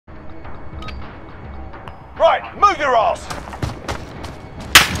Right, move your ass!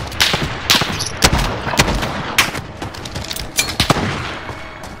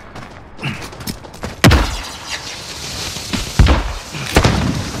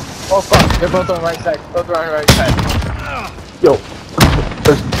 Oh fuck, they're both on the right side. Both are on the right side. Yo.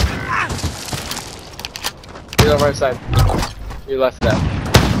 You're on the right side. Your left side.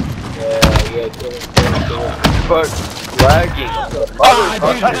 Yeah, kill him. Fuck, lagging.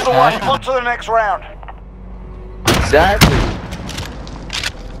 That's the one. On to the next round. Exactly.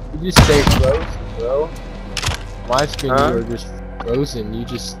 You just stay frozen, bro. My screen, Huh? you were just frozen. You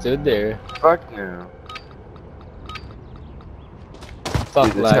just stood there. Fuck no.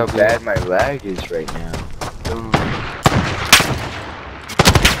 Fuck Dude, that's how lag, bad my lag is right now.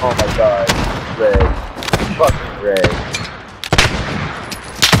 Oh my god. Red. Fucking red.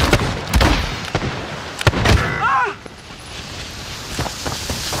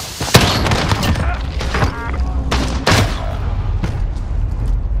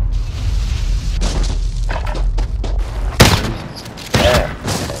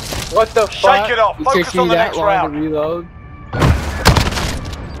 What the fuck? Shake it off. It Focus took me on the that next long round. to reload.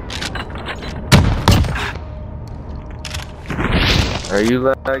 Are you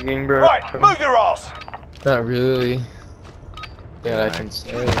lagging, bro? Right, move your ass! Not really. Yeah, I can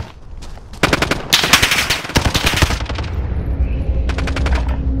say.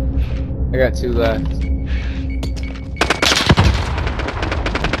 I got 2 left.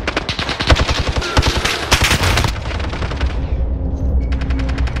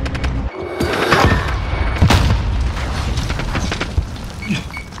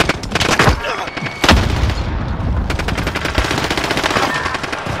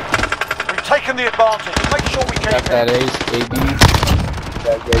 We've taken the advantage. Make sure we keep Got that it. ace, baby.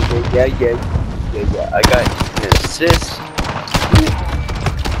 Yeah. I got an assist.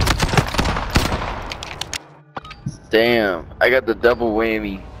 Damn, I got the double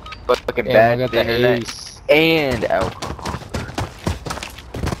whammy. Fucking Damn, bad I got the internet ace. and alcohol.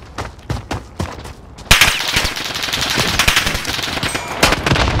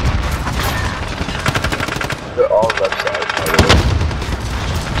 They're all left side, by the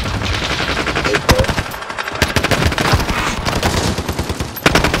way.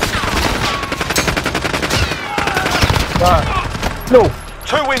 No!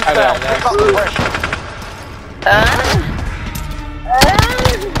 2 wins I down. got that. Keep up the pressure.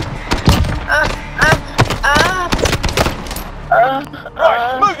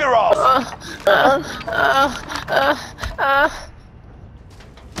 Right, move your ass!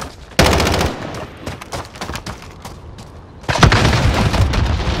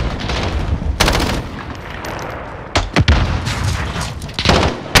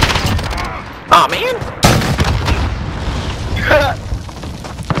 Oh man!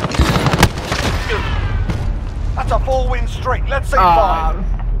 That's a 4-win streak. Let's see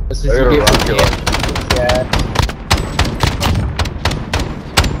 5. This is you get from the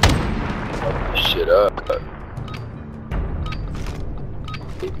Shut up.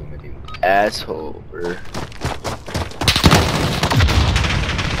 Asshole, bro.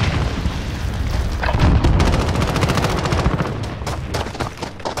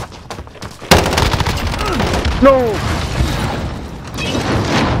 No!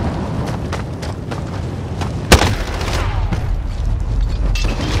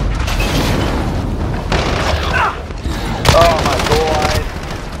 Oh my god.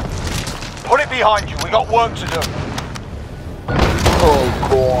 Put it behind you. We got work to do. Oh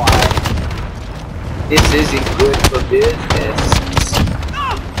god. This isn't good for business.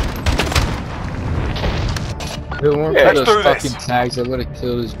 If it weren't Yeah, for let's those do fucking this. tags, I would've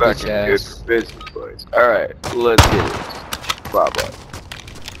killed his bitch Fucking good ass. for business, boys. Alright, let's get it. Bye-bye.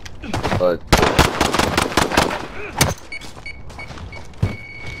 Let's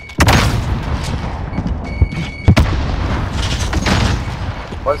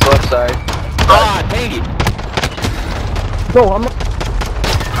One's left side. Ah, dang it! No, I'm not.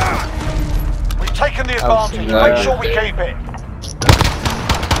 We've taken the Oh, advantage. yeah. Make sure we keep it.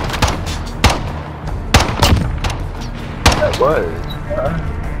 That was.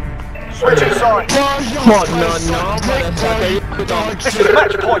 Switching sides. Oh, no, This is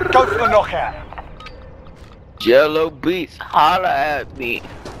match point. Go for the knockout. Jello Beats, holla at me.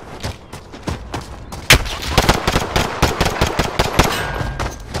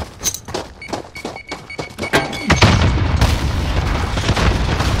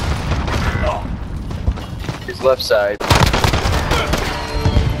 His left side.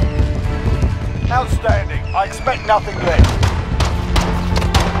 Outstanding. I expect nothing less.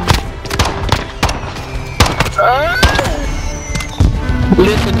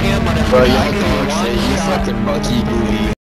 Listen here, motherfucker. fucking monkey movie.